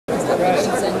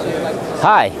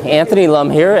Hi, Anthony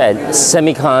Lum here at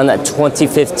Semicon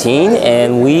 2015,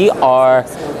 and we are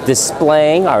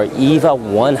displaying our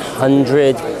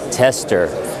EVA100 tester.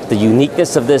 The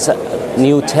uniqueness of this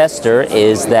new tester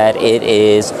is that it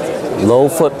is low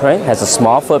footprint, has a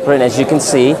small footprint as you can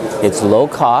see. It's low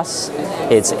cost,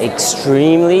 it's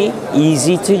extremely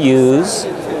easy to use,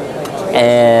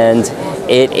 and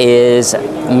it is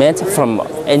meant from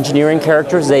engineering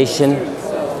characterization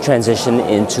transition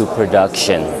into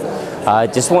production. I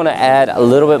just want to add a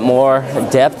little bit more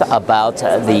depth about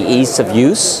the ease of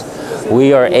use.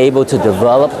 We are able to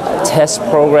develop test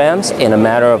programs in a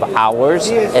matter of hours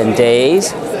and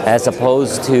days as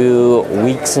opposed to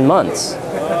weeks and months.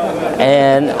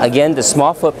 And again, the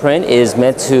small footprint is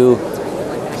meant to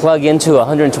plug into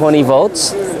 120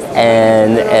 volts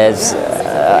and as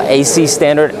AC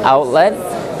standard outlet,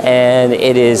 and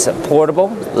it is portable,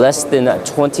 less than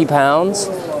 20 pounds,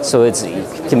 so it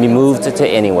can be moved to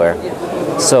anywhere.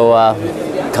 So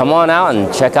come on out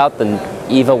and check out the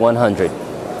EVA100.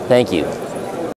 Thank you.